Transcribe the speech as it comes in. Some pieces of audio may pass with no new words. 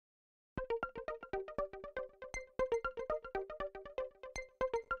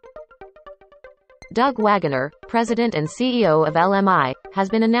Doug Wagoner, President and CEO of LMI, has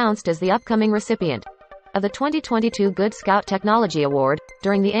been announced as the upcoming recipient of the 2022 Good Scout Technology Award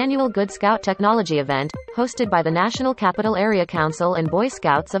during the annual Good Scout Technology event, hosted by the National Capital Area Council and Boy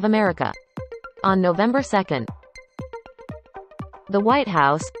Scouts of America on November 2. The White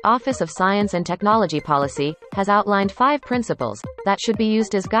House, Office of Science and Technology Policy, has outlined 5 principles that should be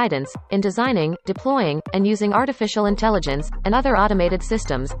used as guidance in designing, deploying, and using artificial intelligence and other automated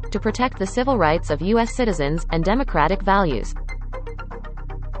systems to protect the civil rights of U.S. citizens and democratic values.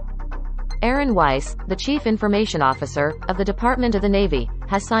 Aaron Weis, the Chief Information Officer of the Department of the Navy,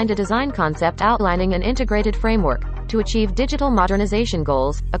 has signed a design concept outlining an integrated framework to achieve digital modernization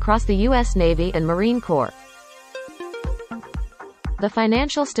goals across the U.S. Navy and Marine Corps. The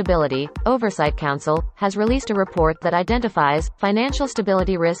Financial Stability Oversight Council has released a report that identifies financial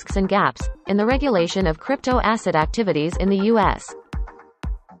stability risks and gaps in the regulation of crypto asset activities in the U.S.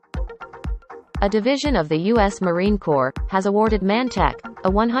 A division of the U.S. Marine Corps has awarded ManTech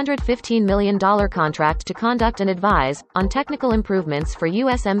a $115 million contract to conduct and advise on technical improvements for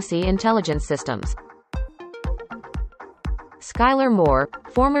USMC intelligence systems. Schuyler,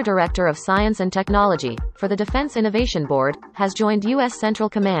 former Director of Science and Technology for the Defense Innovation Board, has joined U.S. Central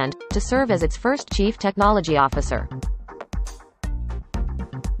Command to serve as its first Chief Technology Officer.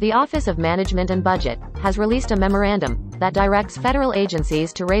 The Office of Management and Budget has released a memorandum that directs federal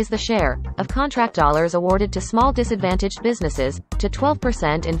agencies to raise the share of contract dollars awarded to small disadvantaged businesses to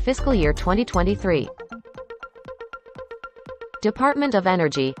 12% in fiscal year 2023. Department of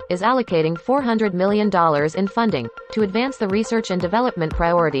Energy is allocating $400 million in funding to advance the research and development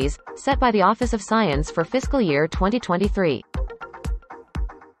priorities set by the Office of Science for fiscal year 2023.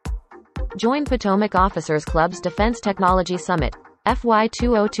 Join Potomac Officers Club's Defense Technology Summit, FY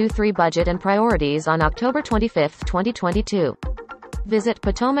 2023 Budget and Priorities on October 25, 2022. Visit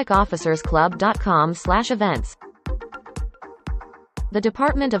potomacofficersclub.com/events. The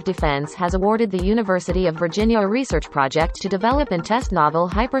Department of Defense has awarded the University of Virginia a research project to develop and test novel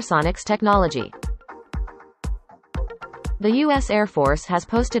hypersonics technology. The U.S. Air Force has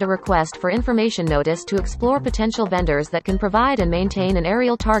posted a request for information notice to explore potential vendors that can provide and maintain an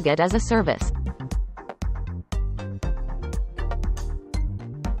aerial target as a service.